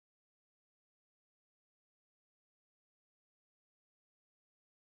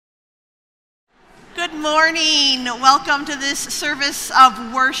Good morning. Welcome to this service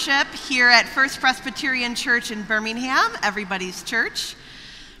of worship here at First Presbyterian Church in Birmingham, everybody's church.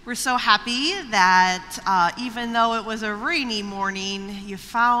 We're so happy that even though it was a rainy morning, you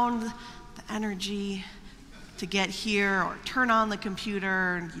found the energy to get here or turn on the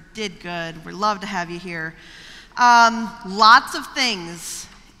computer, and you did good. We'd love to have you here. Lots of things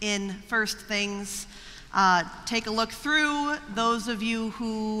in First Things. Take a look through. Those of you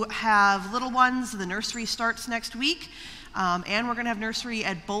who have little ones, the nursery starts next week, and we're going to have nursery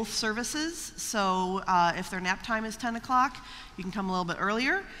at both services. So if their nap time is 10 o'clock, you can come a little bit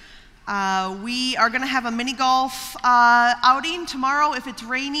earlier. We are going to have a mini golf outing tomorrow if it's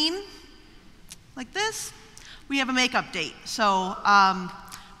raining like this. We have a makeup date, so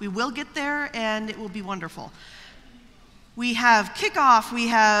we will get there and it will be wonderful. We have kickoff, we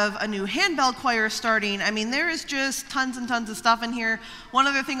have a new handbell choir starting. I mean, there is just tons and tons of stuff in here. One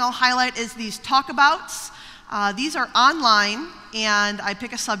other thing I'll highlight is these talkabouts. These are online, and I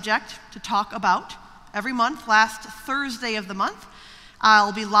pick a subject to talk about every month, last Thursday of the month.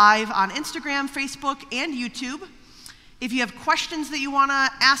 I'll be live on Instagram, Facebook, and YouTube. If you have questions that you want to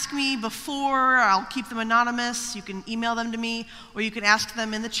ask me before, I'll keep them anonymous. You can email them to me, or you can ask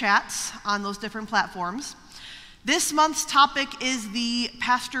them in the chats on those different platforms. This month's topic is the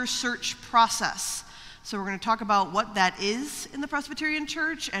pastor search process. So we're going to talk about what that is in the Presbyterian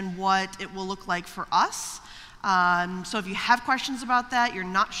Church and what it will look like for us. So if you have questions about that, you're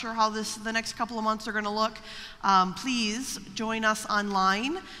not sure how the next couple of months are going to look, please join us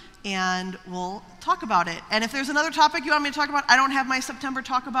online and we'll talk about it. And if there's another topic you want me to talk about, I don't have my September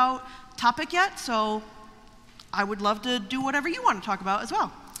talk about topic yet, so I would love to do whatever you want to talk about as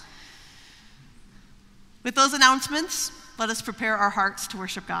well. With those announcements, let us prepare our hearts to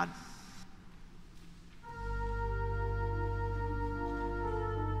worship God.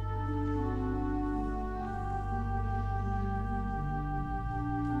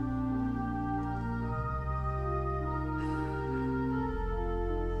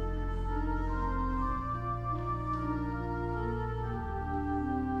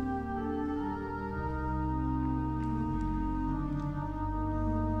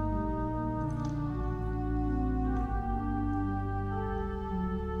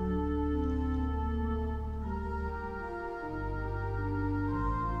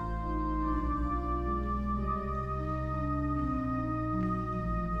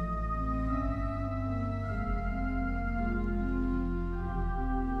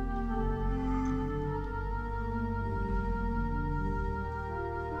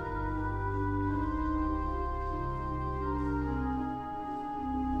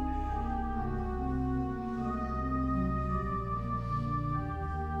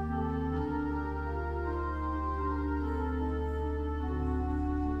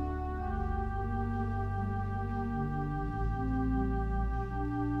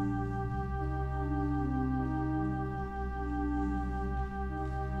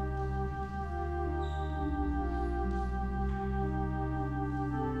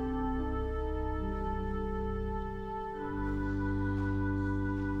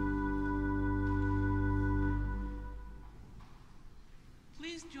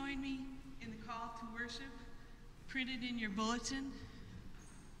 Please join me in the call to worship, printed in your bulletin.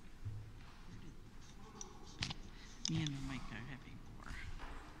 Me and the mic are having more.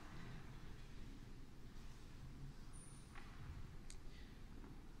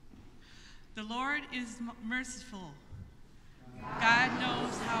 The Lord is merciful. God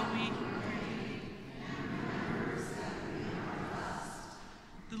knows how we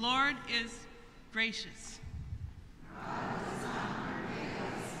The Lord is gracious.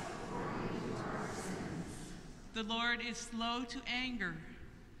 The Lord is slow to anger.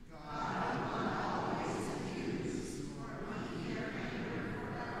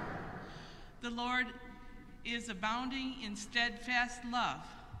 The Lord is abounding in steadfast love.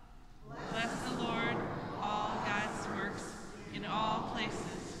 Bless the Lord, all God's works in all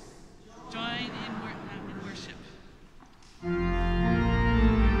places. Join in worship.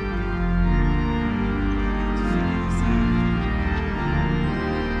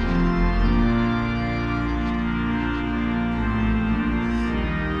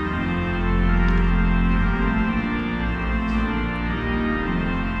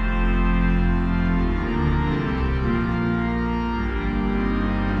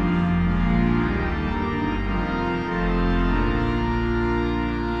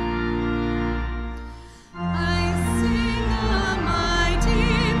 I sing a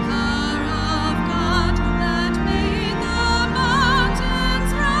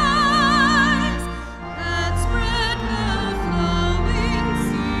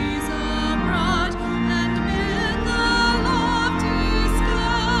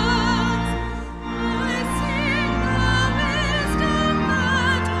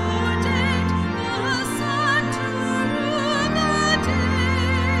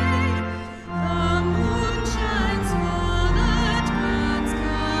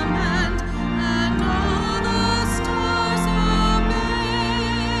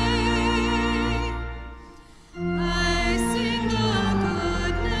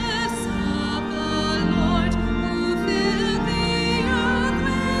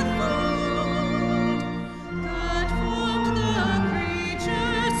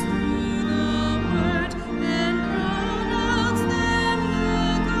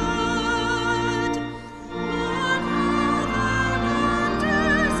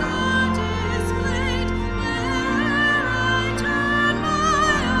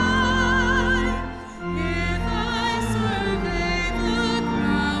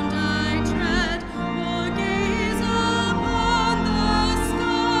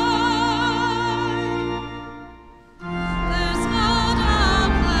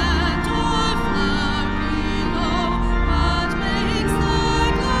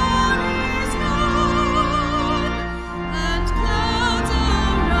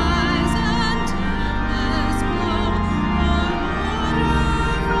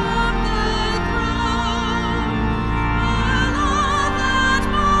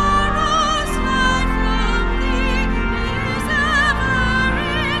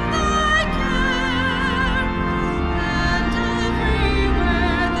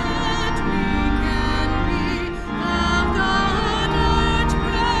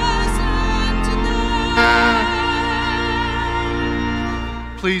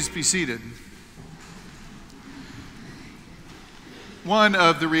Please be seated. One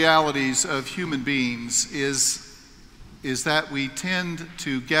of the realities of human beings is that we tend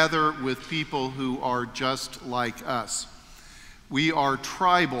to gather with people who are just like us. We are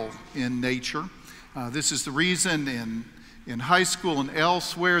tribal in nature. This is the reason in high school and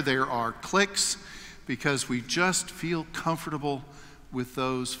elsewhere there are cliques, because we just feel comfortable with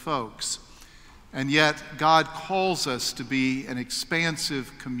those folks. And yet, God calls us to be an expansive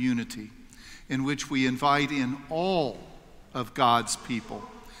community in which we invite in all of God's people.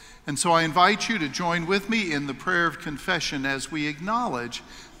 And so I invite you to join with me in the prayer of confession as we acknowledge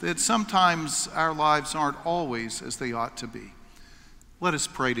that sometimes our lives aren't always as they ought to be. Let us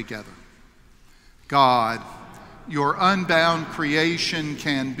pray together. God, your unbound creation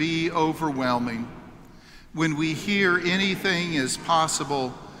can be overwhelming. When we hear anything is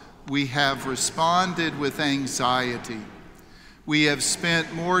possible, we have responded with anxiety. We have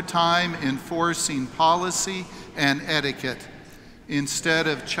spent more time enforcing policy and etiquette instead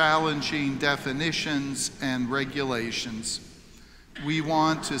of challenging definitions and regulations. We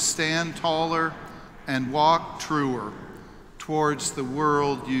want to stand taller and walk truer towards the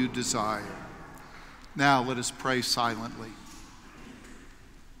world you desire. Now let us pray silently.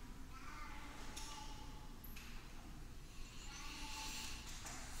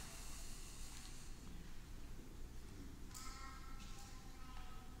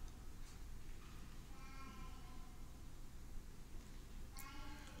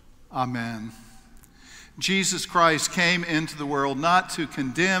 Amen. Jesus Christ came into the world not to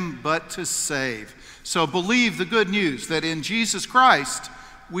condemn, but to save. So believe the good news that in Jesus Christ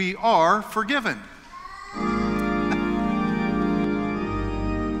we are forgiven.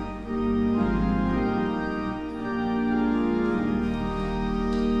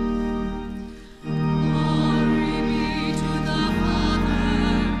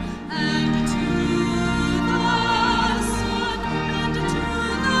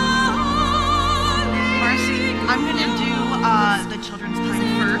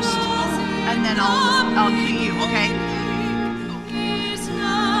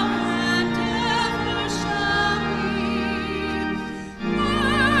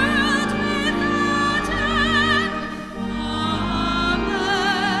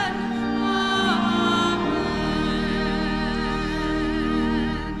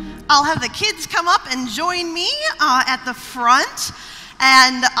 I'll have the kids come up and join me at the front.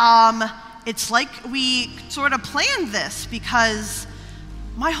 And it's like we sort of planned this, because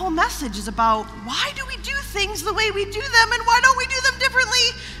my whole message is about why do we do things the way we do them, and why don't we do them differently?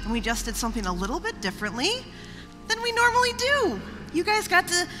 And we just did something a little bit differently than we normally do. You guys got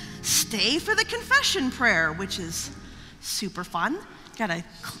to stay for the confession prayer, which is super fun. Got a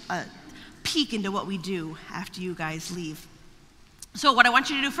peek into what we do after you guys leave. So what I want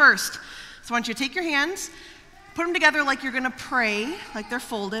you to do first is I want you to take your hands, put them together like you're going to pray, like they're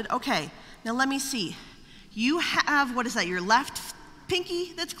folded. Okay, now let me see. You have, what is that, your left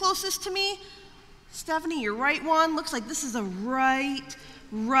pinky that's closest to me? Stephanie, your right one. Looks like this is a right,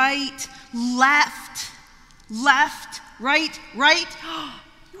 left, right.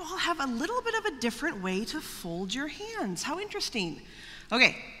 You all have a little bit of a different way to fold your hands. How interesting.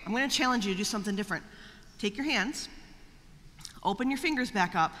 Okay, I'm going to challenge you to do something different. Take your hands. Open your fingers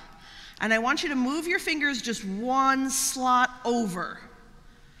back up, and I want you to move your fingers just one slot over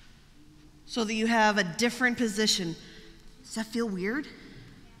so that you have a different position. Does that feel weird?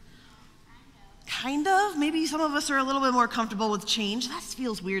 Kind of. Maybe some of us are a little bit more comfortable with change. That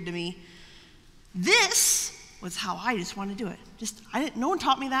feels weird to me. This was how I just want to do it. No one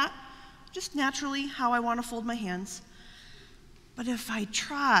taught me that. Just naturally how I want to fold my hands. But if I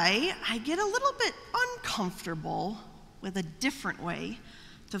try, I get a little bit uncomfortable with a different way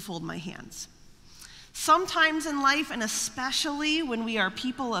to fold my hands. Sometimes in life, and especially when we are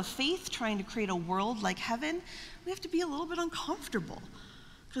people of faith trying to create a world like heaven, we have to be a little bit uncomfortable,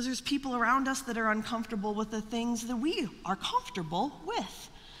 because there's people around us that are uncomfortable with the things that we are comfortable with.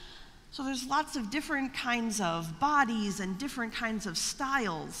 So there's lots of different kinds of bodies and different kinds of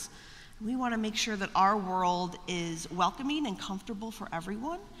styles. We want to make sure that our world is welcoming and comfortable for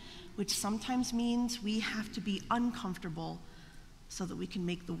everyone, which sometimes means we have to be uncomfortable so that we can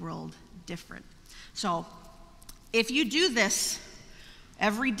make the world different. So if you do this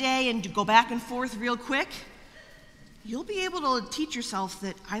every day and go back and forth real quick, you'll be able to teach yourself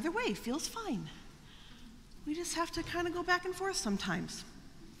that either way feels fine. We just have to kind of go back and forth sometimes.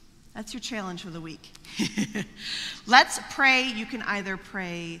 That's your challenge for the week. Let's pray. You can either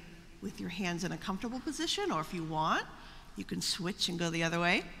pray with your hands in a comfortable position, or if you want, you can switch and go the other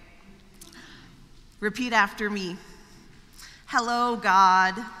way. Repeat after me. Hello,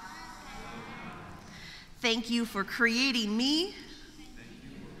 God. Thank you for creating me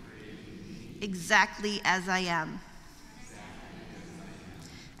exactly as I am.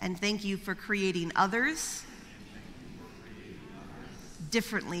 And thank you for creating others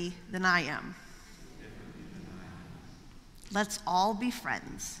differently than I am. Let's all be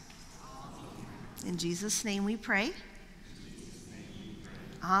friends. In Jesus' name we pray.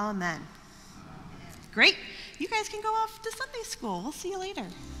 Amen. Great. You guys can go off to Sunday school. We'll see you later.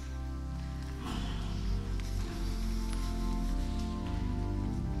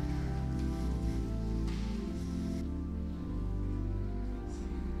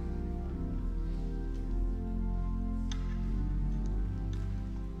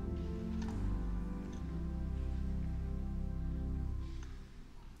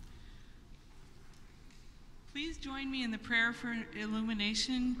 Please join me in the prayer for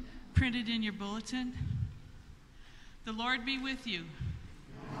illumination printed in your bulletin. The Lord be with you,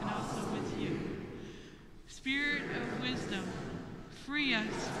 and also with you. Spirit of wisdom, free us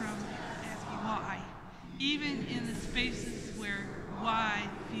from asking why, even in the spaces where why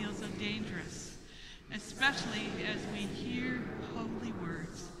feels so dangerous, especially as we hear holy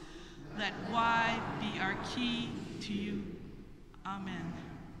words. Let why be our key to you. Amen.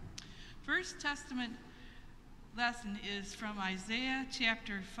 First Testament lesson is from Isaiah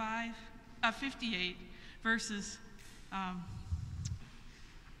chapter 58, verses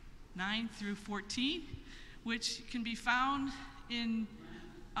 9 through 14, which can be found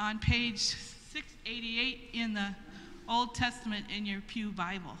on page 688 in the Old Testament in your Pew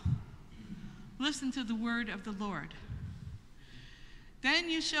Bible. Listen to the word of the Lord. Then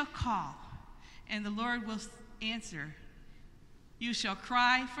you shall call, and the Lord will answer. You shall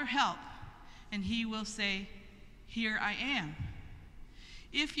cry for help, and he will say, Here I am.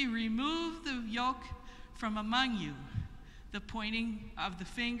 If you remove the yoke from among you, the pointing of the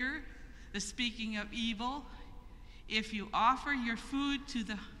finger, the speaking of evil, if you offer your food to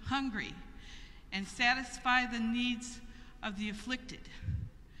the hungry and satisfy the needs of the afflicted,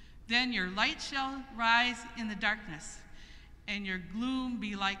 then your light shall rise in the darkness, and your gloom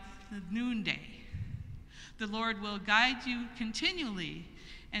be like the noonday. The Lord will guide you continually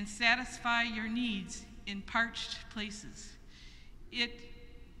and satisfy your needs in parched places,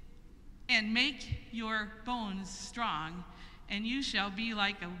 and make your bones strong, and you shall be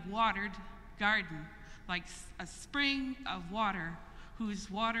like a watered garden, like a spring of water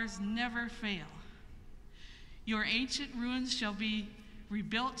whose waters never fail. Your ancient ruins shall be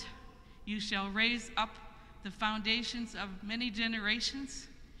rebuilt. You shall raise up the foundations of many generations.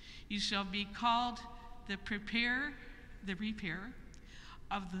 You shall be called the repairer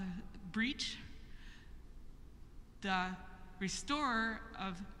of the breach, the restorer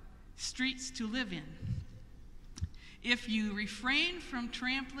of streets to live in. If you refrain from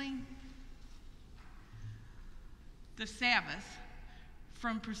trampling the Sabbath,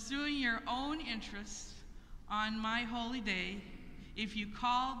 from pursuing your own interests on my holy day, if you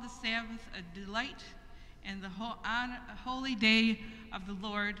call the Sabbath a delight and the holy day of the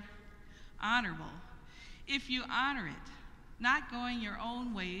Lord honorable, if you honor it, not going your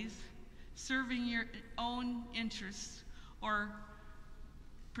own ways, serving your own interests, or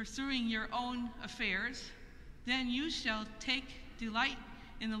pursuing your own affairs, then you shall take delight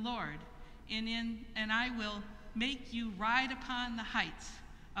in the Lord, and I will make you ride upon the heights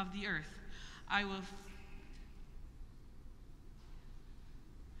of the earth. I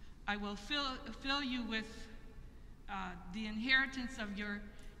will fill you with the inheritance of your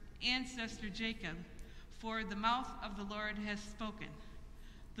ancestor Jacob, for the mouth of the Lord has spoken.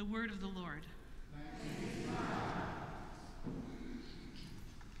 The word of the Lord.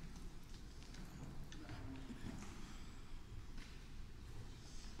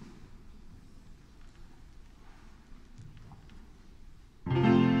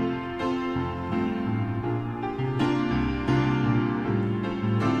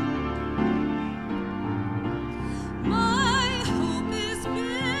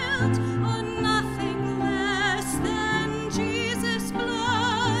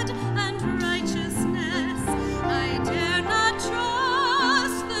 I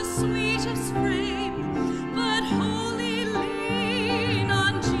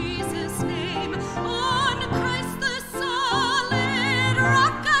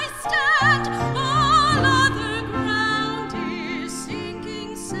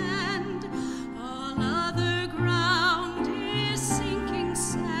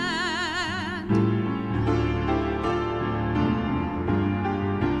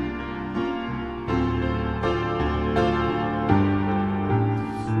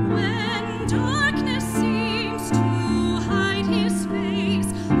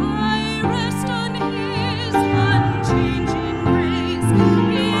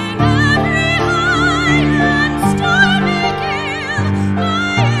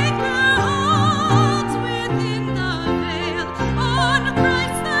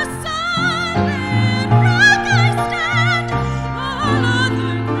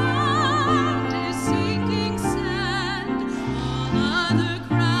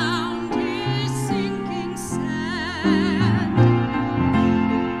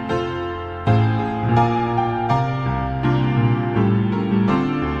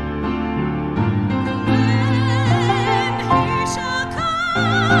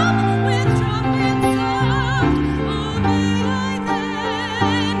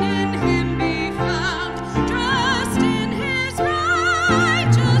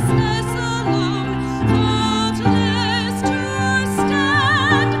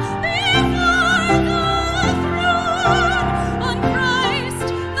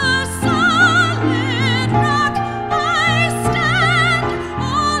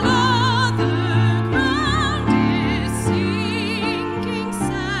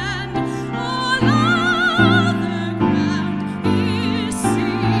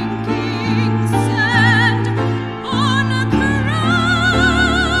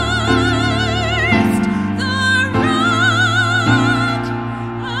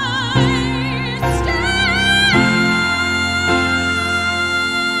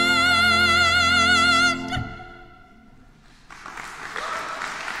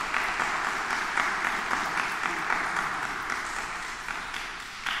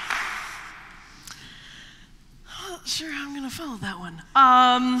follow that one.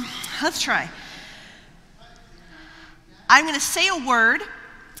 Let's try. I'm going to say a word.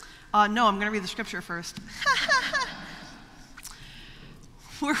 No, I'm going to read the scripture first.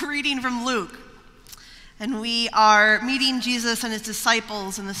 We're reading from Luke, and we are meeting Jesus and his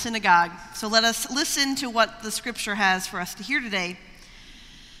disciples in the synagogue. So let us listen to what the scripture has for us to hear today.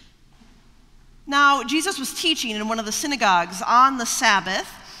 Now, Jesus was teaching in one of the synagogues on the Sabbath,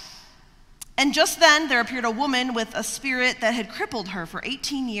 and just then there appeared a woman with a spirit that had crippled her for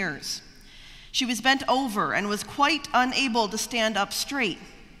 18 years. She was bent over and was quite unable to stand up straight.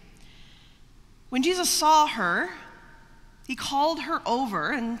 When Jesus saw her, he called her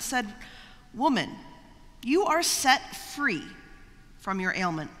over and said, "Woman, you are set free from your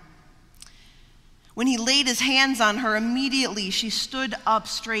ailment." When he laid his hands on her, immediately she stood up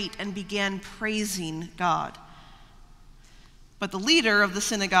straight and began praising God. But the leader of the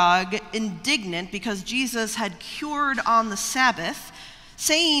synagogue, indignant because Jesus had cured on the Sabbath,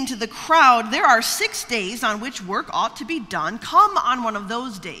 saying to the crowd, "There are 6 days on which work ought to be done. Come on one of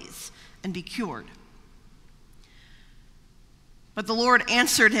those days and be cured." But the Lord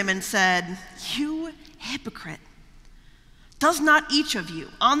answered him and said, "You hypocrite! Does not each of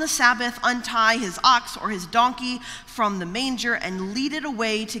you on the Sabbath untie his ox or his donkey from the manger and lead it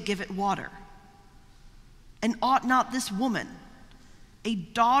away to give it water? And ought not this woman, a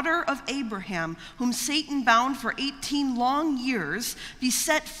daughter of Abraham, whom Satan bound for 18 long years, be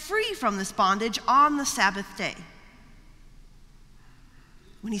set free from this bondage on the Sabbath day?"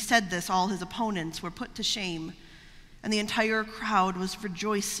 When he said this, all his opponents were put to shame, and the entire crowd was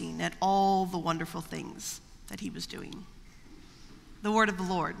rejoicing at all the wonderful things that he was doing. The word of the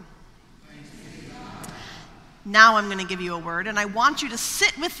Lord. Now I'm going to give you a word, and I want you to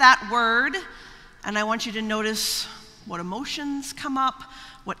sit with that word, and I want you to notice what emotions come up,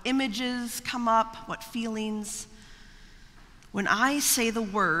 what images come up, what feelings. When I say the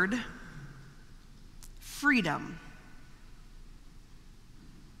word freedom,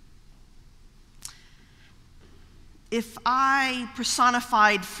 if I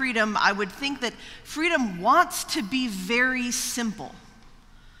personified freedom, I would think that freedom wants to be very simple.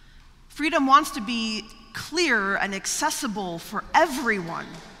 Freedom wants to be clear and accessible for everyone.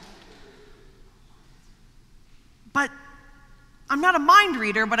 But I'm not a mind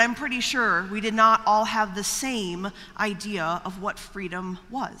reader, but I'm pretty sure we did not all have the same idea of what freedom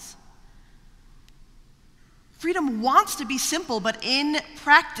was. Freedom wants to be simple, but in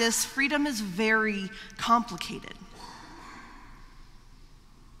practice, freedom is very complicated.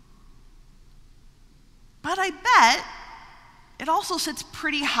 But I bet it also sits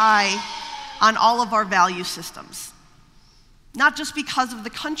pretty high on all of our value systems. Not just because of the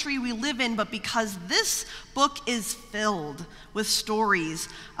country we live in, but because this book is filled with stories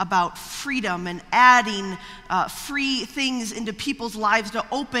about freedom and adding free things into people's lives to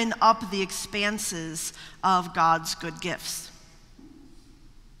open up the expanses of God's good gifts.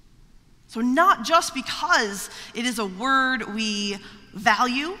 So not just because it is a word we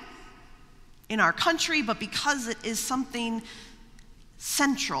value in our country, but because it is something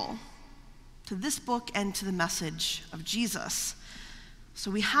central to this book and to the message of Jesus.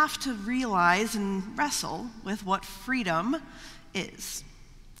 So we have to realize and wrestle with what freedom is.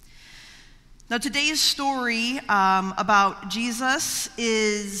 Now today's story about Jesus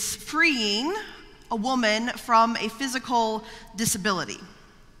is freeing a woman from a physical disability.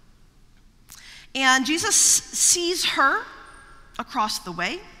 And Jesus sees her across the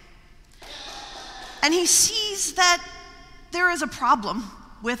way, and he sees that there is a problem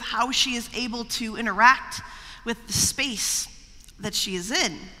with how she is able to interact with the space that she is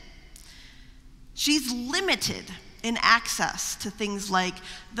in. She's limited in access to things like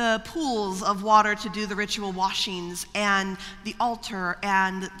the pools of water to do the ritual washings and the altar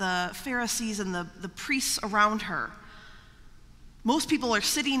and the Pharisees and the priests around her. Most people are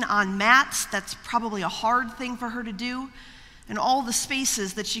sitting on mats. That's probably a hard thing for her to do. And all the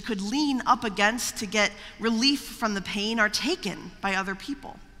spaces that she could lean up against to get relief from the pain are taken by other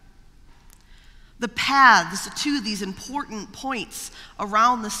people. The paths to these important points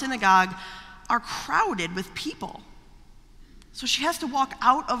around the synagogue are crowded with people. So she has to walk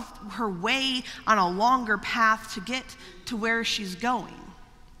out of her way on a longer path to get to where she's going.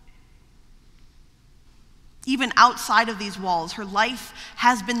 Even outside of these walls, her life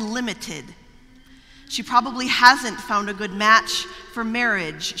has been limited. She probably hasn't found a good match for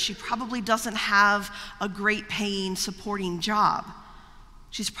marriage. She probably doesn't have a great paying, supporting job.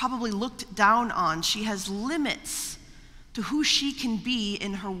 She's probably looked down on. She has limits to who she can be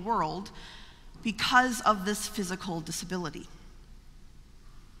in her world because of this physical disability.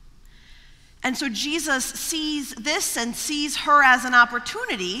 And so Jesus sees this and sees her as an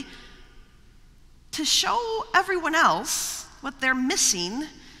opportunity to show everyone else what they're missing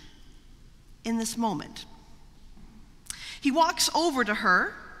in this moment. He walks over to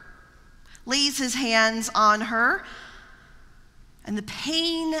her, lays his hands on her, and the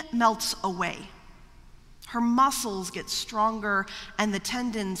pain melts away. Her muscles get stronger and the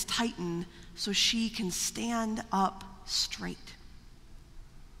tendons tighten so she can stand up straight.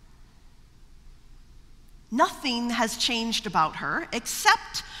 Nothing has changed about her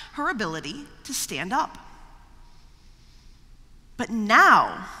except her ability to stand up. But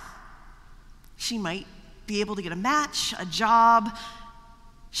now, she might be able to get a match, a job.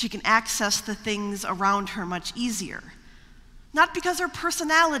 She can access the things around her much easier. Not because her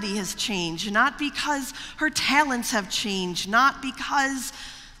personality has changed, not because her talents have changed, not because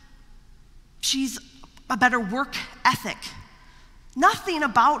she's a better work ethic. Nothing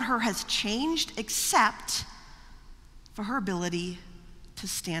about her has changed except for her ability to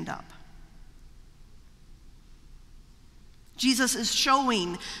stand up. Jesus is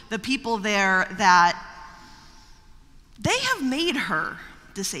showing the people there that they have made her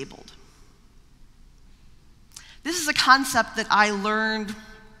disabled. This is a concept that I learned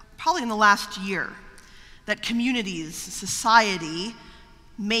probably in the last year, that communities, society,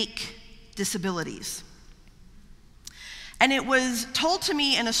 make disabilities. And it was told to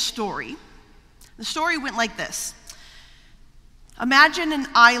me in a story. The story went like this. Imagine an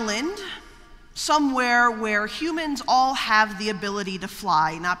island somewhere where humans all have the ability to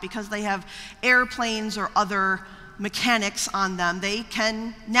fly, not because they have airplanes or other mechanics on them. They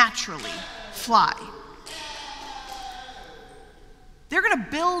can naturally fly. They're going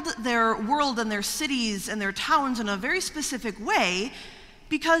to build their world and their cities and their towns in a very specific way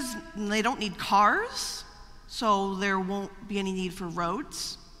because they don't need cars, so there won't be any need for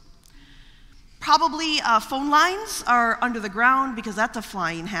roads. Probably phone lines are under the ground because that's a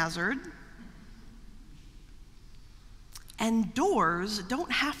flying hazard. And doors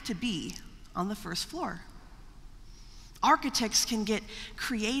don't have to be on the first floor. Architects can get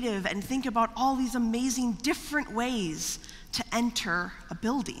creative and think about all these amazing different ways to enter a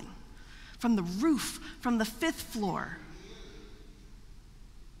building, from the roof, from the 5th floor.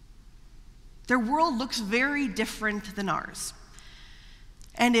 Their world looks very different than ours.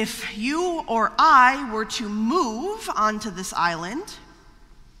 And if you or I were to move onto this island,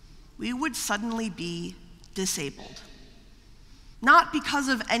 we would suddenly be disabled. Not because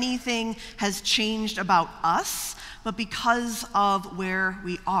of anything has changed about us, but because of where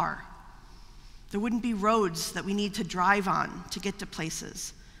we are. There wouldn't be roads that we need to drive on to get to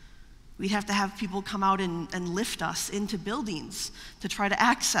places. We'd have to have people come out and lift us into buildings to try to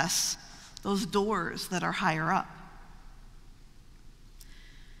access those doors that are higher up.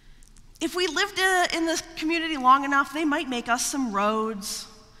 If we lived in this community long enough, they might make us some roads,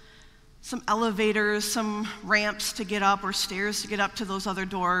 some elevators, some ramps to get up or stairs to get up to those other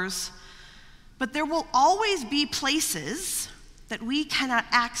doors. But there will always be places that we cannot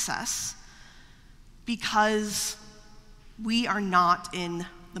access because we are not in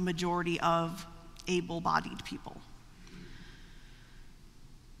the majority of able-bodied people.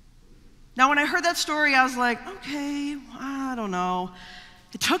 Now, when I heard that story, I was like, okay, I don't know.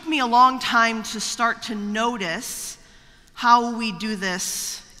 It took me a long time to start to notice how we do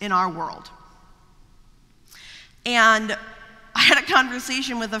this in our world. And I had a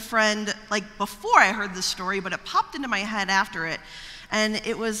conversation with a friend like before I heard this story, but it popped into my head after it. And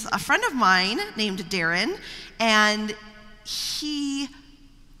it was a friend of mine named Darren, and he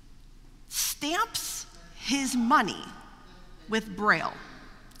stamps his money with Braille.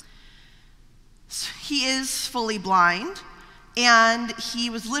 So he is fully blind, and he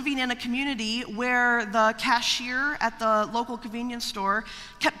was living in a community where the cashier at the local convenience store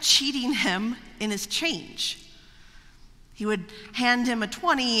kept cheating him in his change. He would hand him a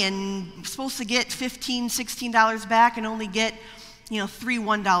 20 and was supposed to get $15, $16 back and only get, 3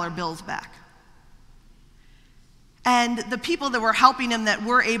 $1 bills back. And the people that were helping him that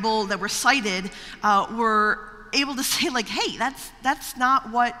were sighted, were able to say like, hey, that's not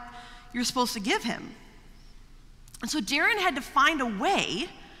what you're supposed to give him. And so Darren had to find a way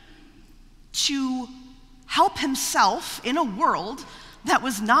to help himself in a world that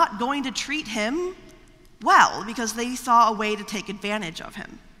was not going to treat him well because they saw a way to take advantage of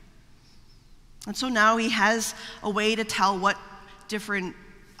him. And so now he has a way to tell what different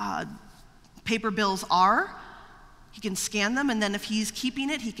paper bills are. He can scan them, and then if he's keeping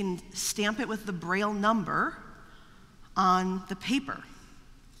it, he can stamp it with the Braille number on the paper.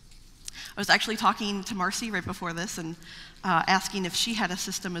 I was actually talking to Marcy right before this and asking if she had a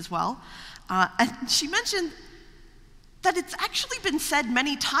system as well. And she mentioned that it's actually been said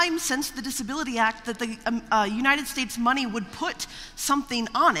many times since the Disability Act that the United States money would put something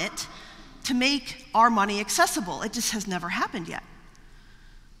on it to make our money accessible. It just has never happened yet.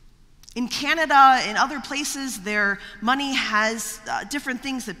 In Canada, in other places, their money has different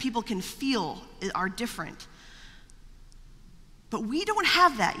things that people can feel are different. But we don't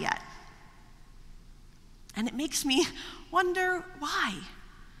have that yet. And it makes me wonder why.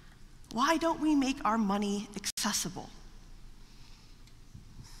 Why don't we make our money accessible?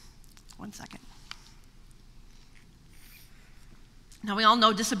 One second. Now, we all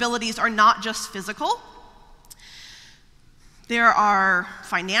know disabilities are not just physical. There are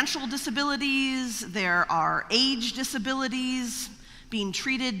financial disabilities, there are age disabilities, being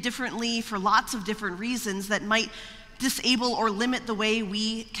treated differently for lots of different reasons that might disable or limit the way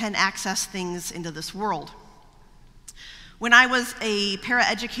we can access things into this world. When I was a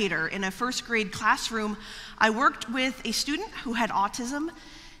paraeducator in a first grade classroom, I worked with a student who had autism,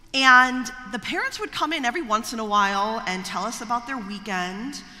 and the parents would come in every once in a while and tell us about their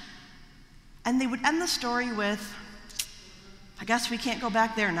weekend, and they would end the story with, "I guess we can't go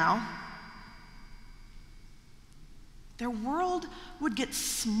back there now." Their world would get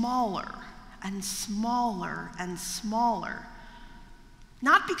smaller and smaller and smaller,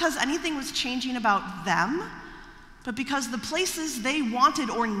 not because anything was changing about them, but because the places they wanted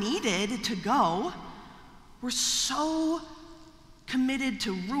or needed to go were so committed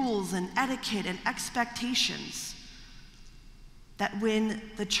to rules and etiquette and expectations that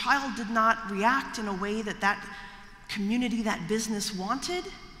when the child did not react in a way that that community, that business wanted,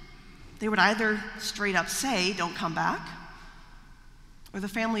 they would either straight up say, "Don't come back," or the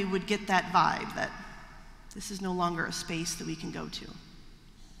family would get that vibe that this is no longer a space that we can go to.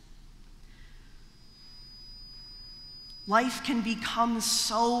 Life can become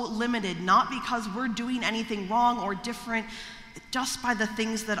so limited, not because we're doing anything wrong or different, just by the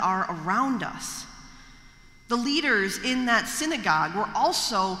things that are around us. The leaders in that synagogue were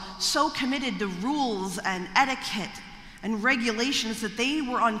also so committed to rules and etiquette and regulations that they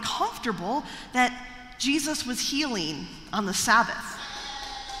were uncomfortable that Jesus was healing on the Sabbath.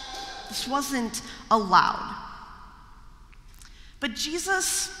 This wasn't allowed. But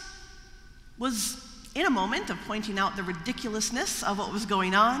Jesus was in a moment of pointing out the ridiculousness of what was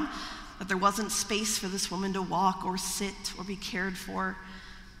going on, that there wasn't space for this woman to walk or sit or be cared for.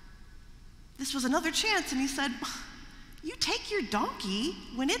 This was another chance, and he said, "You take your donkey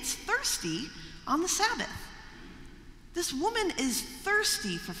when it's thirsty on the Sabbath. This woman is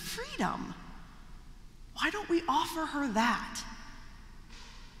thirsty for freedom. Why don't we offer her that?"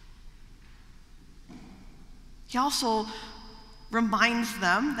 He also reminds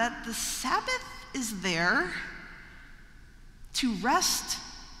them that the Sabbath is there to rest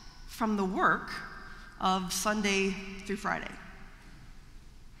from the work of Sunday through Friday.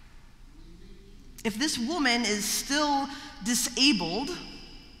 If this woman is still disabled,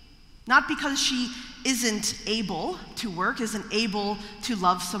 not because she isn't able to work, isn't able to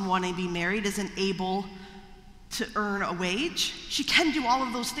love someone and be married, isn't able to earn a wage, she can do all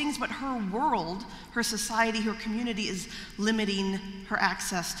of those things, but her world, her society, her community is limiting her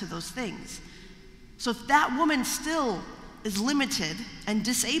access to those things. So if that woman still is limited and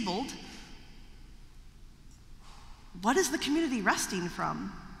disabled, what is the community resting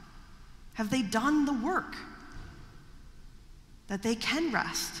from? Have they done the work that they can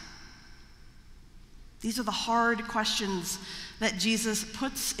rest? These are the hard questions that Jesus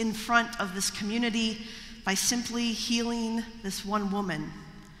puts in front of this community by simply healing this one woman.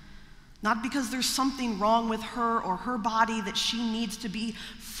 Not because there's something wrong with her or her body that she needs to be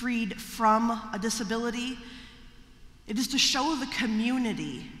freed from a disability. It is to show the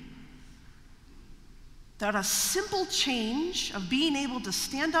community that a simple change of being able to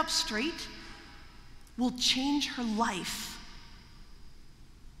stand up straight will change her life.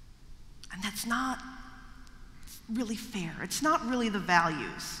 And that's not really fair. It's not really the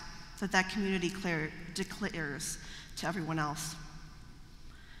values that that community declares to everyone else.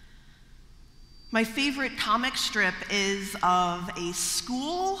 My favorite comic strip is of a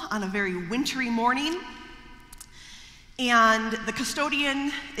school on a very wintry morning, and the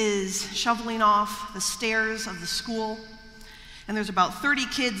custodian is shoveling off the stairs of the school, and there's about 30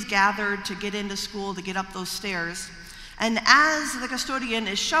 kids gathered to get into school, to get up those stairs. And as the custodian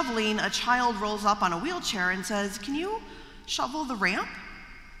is shoveling, a child rolls up on a wheelchair and says, "Can you shovel the ramp?"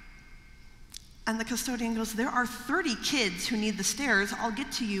 And the custodian goes, "There are 30 kids who need the stairs. I'll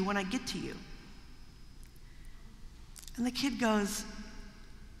get to you when I get to you." And the kid goes,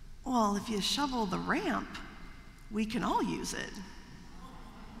 Well, if you shovel the ramp, we can all use it.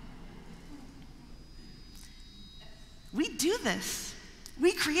 We do this.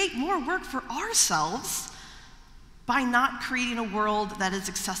 We create more work for ourselves by not creating a world that is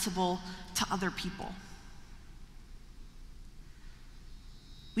accessible to other people.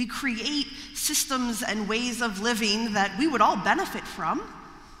 We create systems and ways of living that we would all benefit from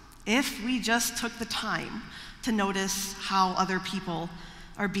if we just took the time to notice how other people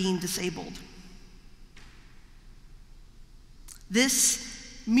are being disabled.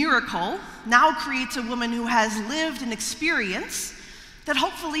 This miracle now creates a woman who has lived an experience that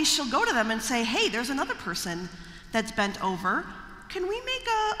hopefully she'll go to them and say, hey, there's another person that's bent over. Can we make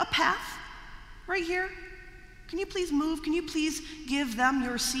a path right here? Can you please move? Can you please give them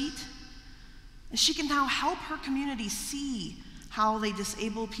your seat? And she can now help her community see how they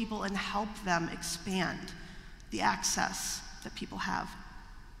disable people and help them expand the access that people have.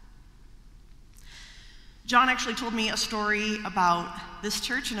 John actually told me a story about this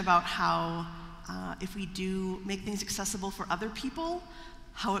church and about how if we do make things accessible for other people,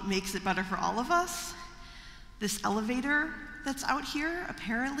 how it makes it better for all of us. This elevator that's out here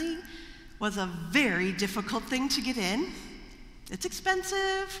apparently was a very difficult thing to get in. It's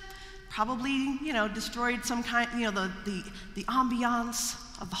expensive, probably, destroyed some kind, the ambiance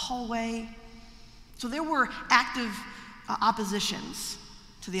of the hallway. So there were active oppositions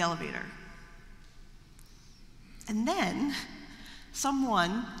to the elevator. And then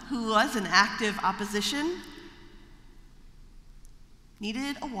someone who was in active opposition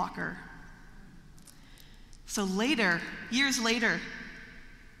needed a walker. So later, years later,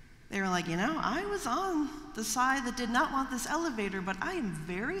 they were like, I was on the side that did not want this elevator, but I am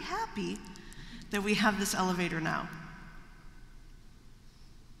very happy that we have this elevator now.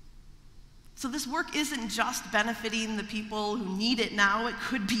 So this work isn't just benefiting the people who need it now, it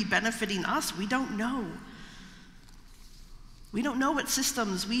could be benefiting us. We don't know. We don't know what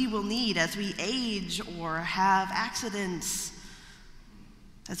systems we will need as we age or have accidents,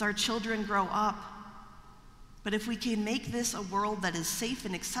 as our children grow up. But if we can make this a world that is safe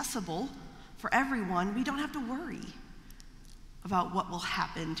and accessible for everyone, we don't have to worry about what will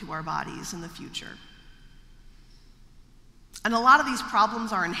happen to our bodies in the future. And a lot of these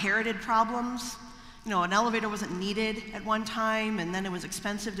problems are inherited problems. An elevator wasn't needed at one time, and then it was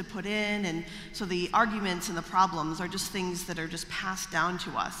expensive to put in, and so the arguments and the problems are just things that are just passed down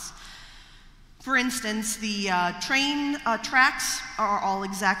to us. For instance, the train tracks are all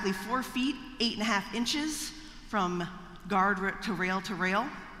exactly 4 feet, 8.5 inches from guard to rail to rail.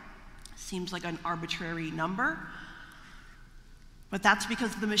 Seems like an arbitrary number. But that's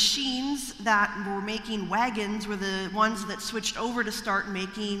because the machines that were making wagons were the ones that switched over to start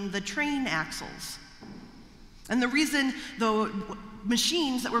making the train axles. And the reason the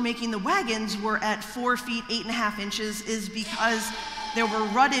machines that were making the wagons were at 4 feet, 8.5 inches is because there were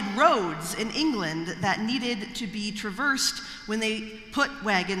rutted roads in England that needed to be traversed when they put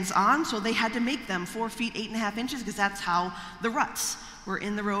wagons on, so they had to make them 4 feet, 8.5 inches, because that's how the ruts were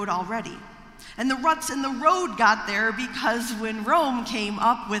in the road already. And the ruts in the road got there because when Rome came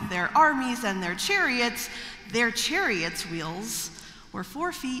up with their armies and their chariots wheels were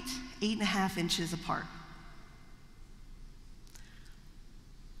 4 feet, 8.5 inches apart.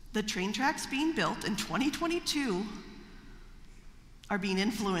 The train tracks being built in 2022 are being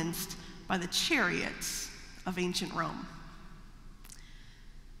influenced by the chariots of ancient Rome.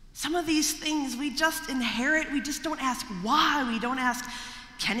 Some of these things we just inherit, we just don't ask why, we don't ask,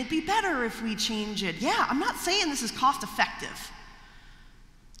 can it be better if we change it? Yeah, I'm not saying this is cost effective,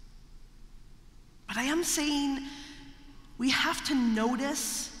 but I am saying we have to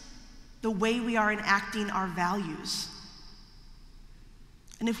notice the way we are enacting our values.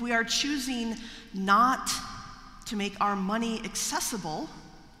 And if we are choosing not to make our money accessible,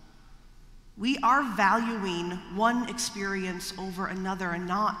 we are valuing one experience over another and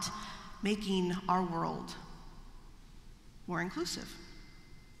not making our world more inclusive.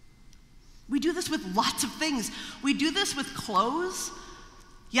 We do this with lots of things. We do this with clothes.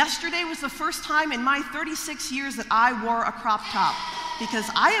 Yesterday was the first time in my 36 years that I wore a crop top, because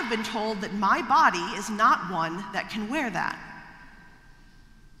I have been told that my body is not one that can wear that.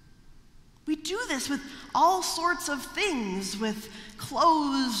 We do this with all sorts of things, with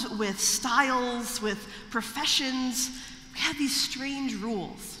clothes, with styles, with professions. We have these strange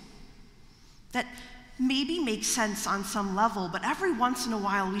rules that maybe make sense on some level, but every once in a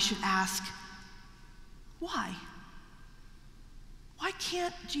while we should ask, why? Why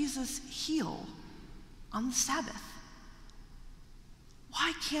can't Jesus heal on the Sabbath?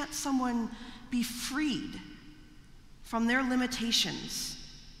 Why can't someone be freed from their limitations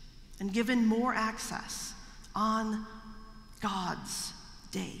and given more access on God's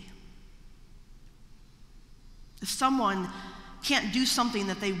day. If someone can't do something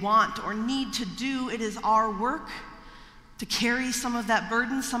that they want or need to do, it is our work to carry some of that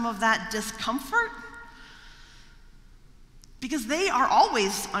burden, some of that discomfort, because they are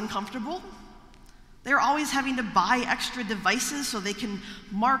always uncomfortable. They're always having to buy extra devices so they can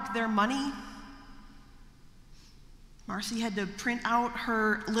mark their money. Marcy had to print out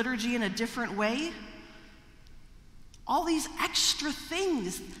her liturgy in a different way. All these extra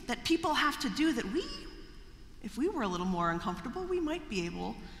things that people have to do that if we were a little more uncomfortable, we might be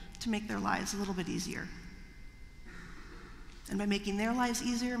able to make their lives a little bit easier. And by making their lives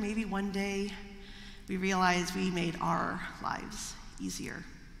easier, maybe one day we realize we made our lives easier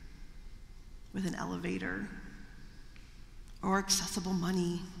with an elevator or accessible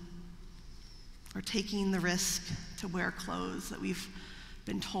money or taking the risk to wear clothes that we've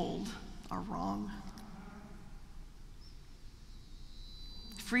been told are wrong.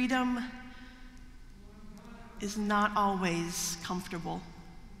 Freedom is not always comfortable.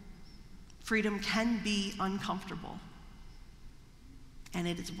 Freedom can be uncomfortable, and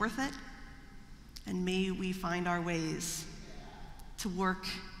it is worth it, and may we find our ways to work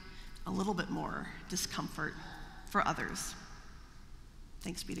a little bit more discomfort for others.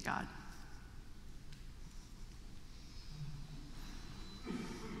 Thanks be to God.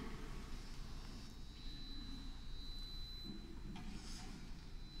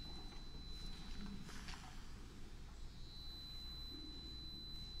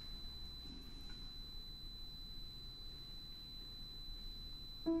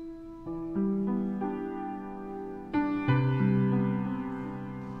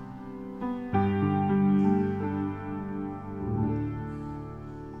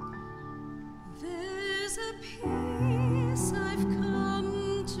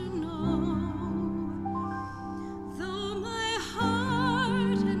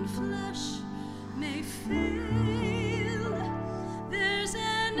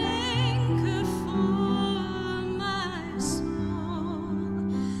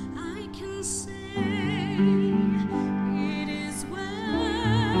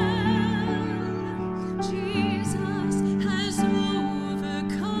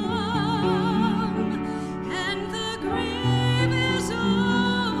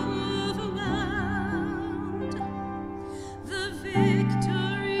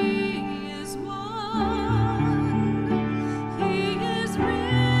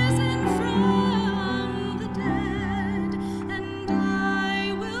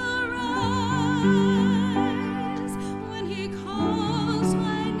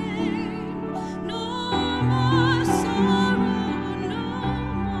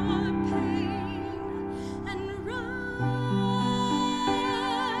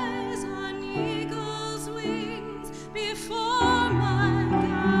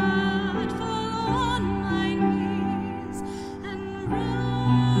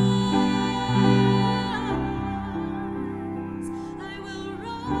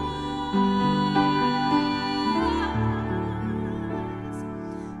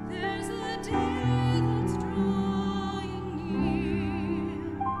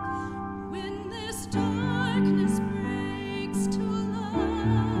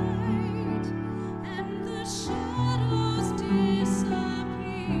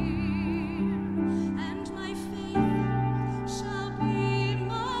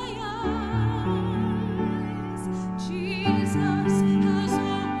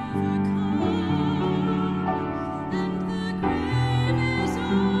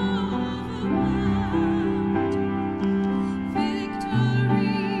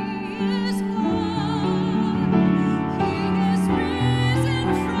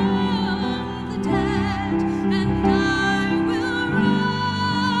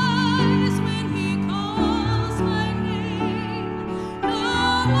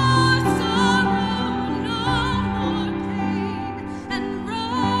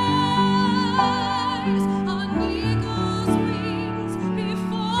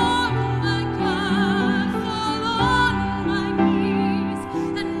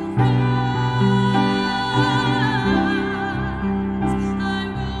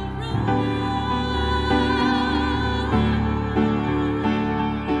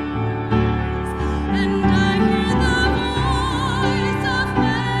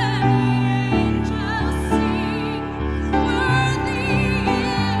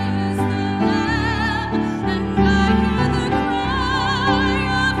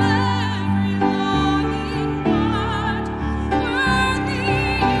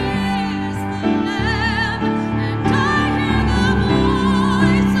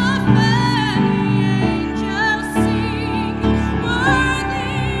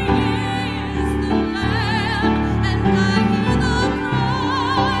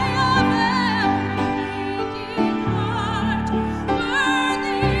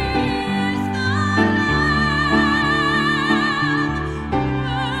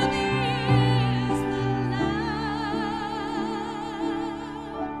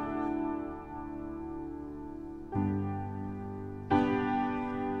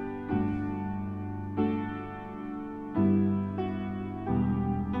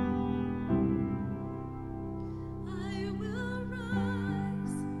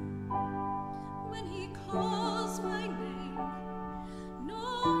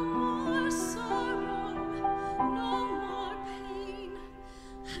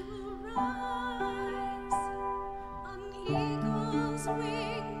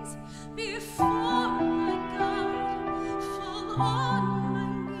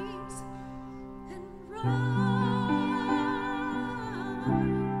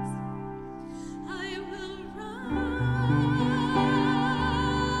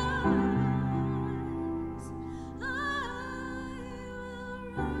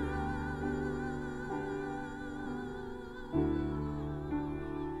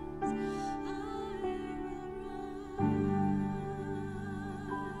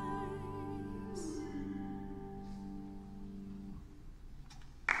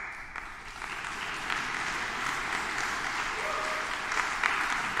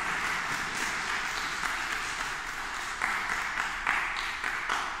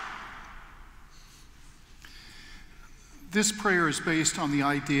 This prayer is based on the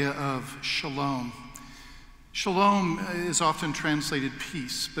idea of shalom. Shalom is often translated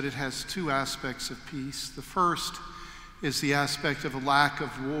peace, but it has two aspects of peace. The first is the aspect of a lack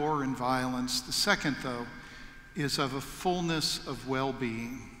of war and violence. The second, though, is of a fullness of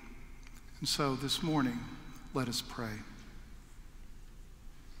well-being. And so this morning, let us pray.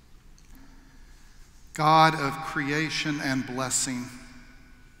 God of creation and blessing,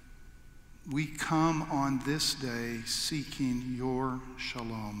 we come on this day seeking your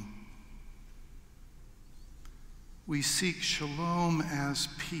shalom. We seek shalom as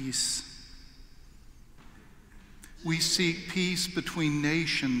peace. We seek peace between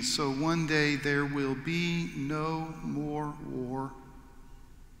nations so one day there will be no more war.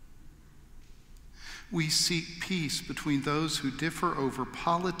 We seek peace between those who differ over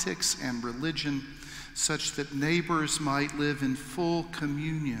politics and religion, such that neighbors might live in full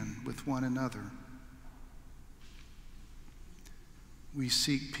communion with one another. We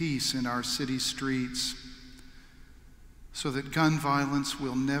seek peace in our city streets so that gun violence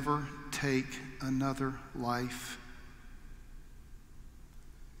will never take another life.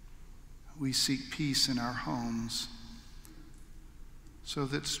 We seek peace in our homes so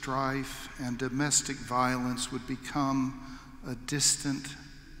that strife and domestic violence would become a distant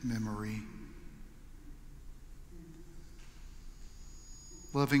memory.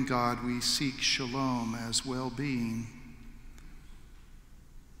 Loving God, we seek shalom as well-being.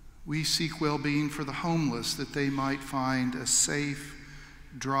 We seek well-being for the homeless, that they might find a safe,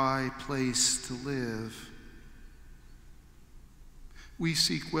 dry place to live. We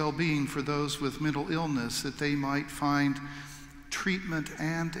seek well-being for those with mental illness, that they might find treatment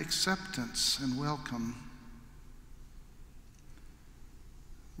and acceptance and welcome.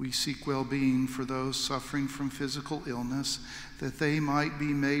 We seek well-being for those suffering from physical illness, that they might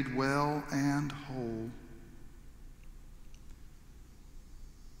be made well and whole.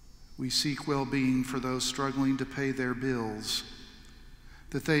 We seek well-being for those struggling to pay their bills,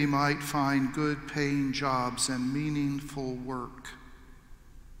 that they might find good-paying jobs and meaningful work.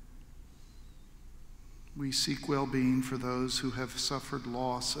 We seek well-being for those who have suffered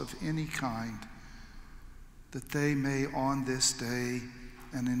loss of any kind, that they may on this day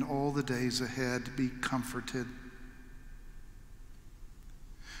and in all the days ahead be comforted.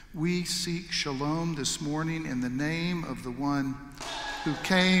 We seek shalom this morning in the name of the one who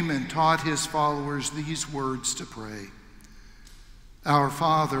came and taught his followers these words to pray. Our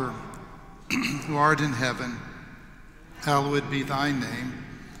Father, who art in heaven, hallowed be thy name.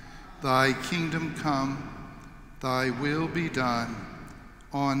 Thy kingdom come, thy will be done,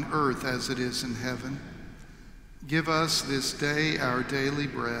 on earth as it is in heaven. Give us this day our daily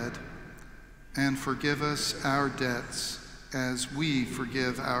bread, and forgive us our debts as we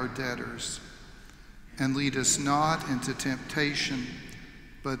forgive our debtors. And lead us not into temptation,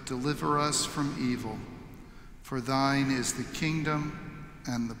 but deliver us from evil. For thine is the kingdom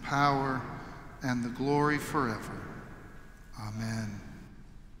and the power and the glory forever. Amen.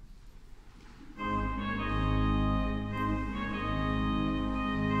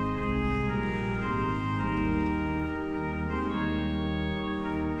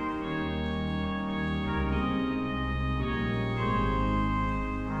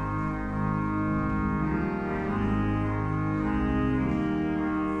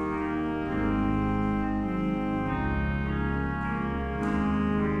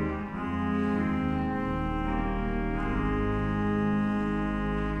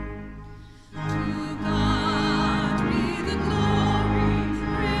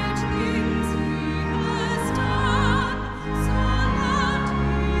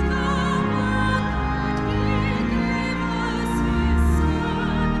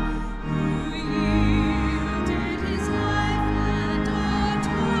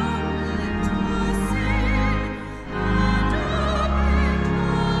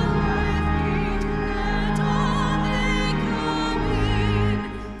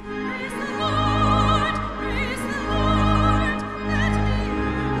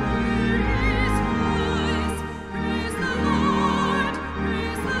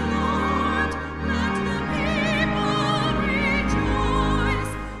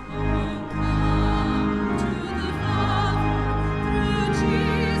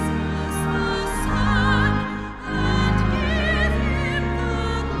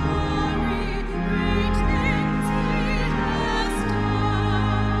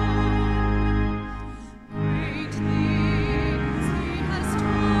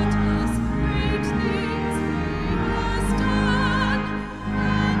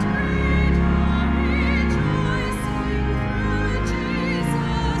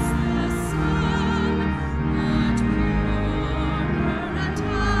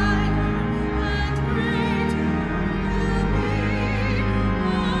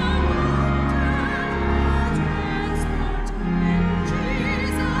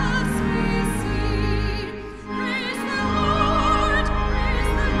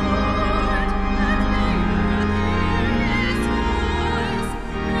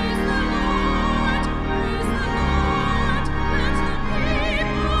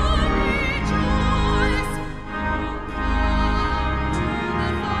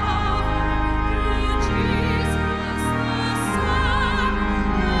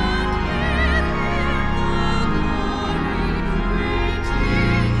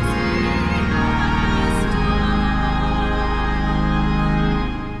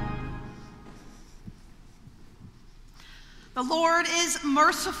 The Lord is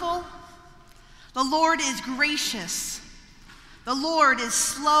merciful. The Lord is gracious. The Lord is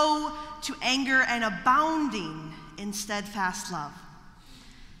slow to anger and abounding in steadfast love.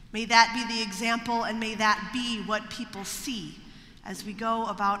 May that be the example, and may that be what people see as we go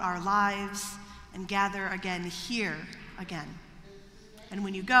about our lives and gather again here again. And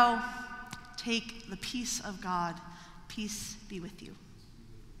when you go, take the peace of God. Peace be with you.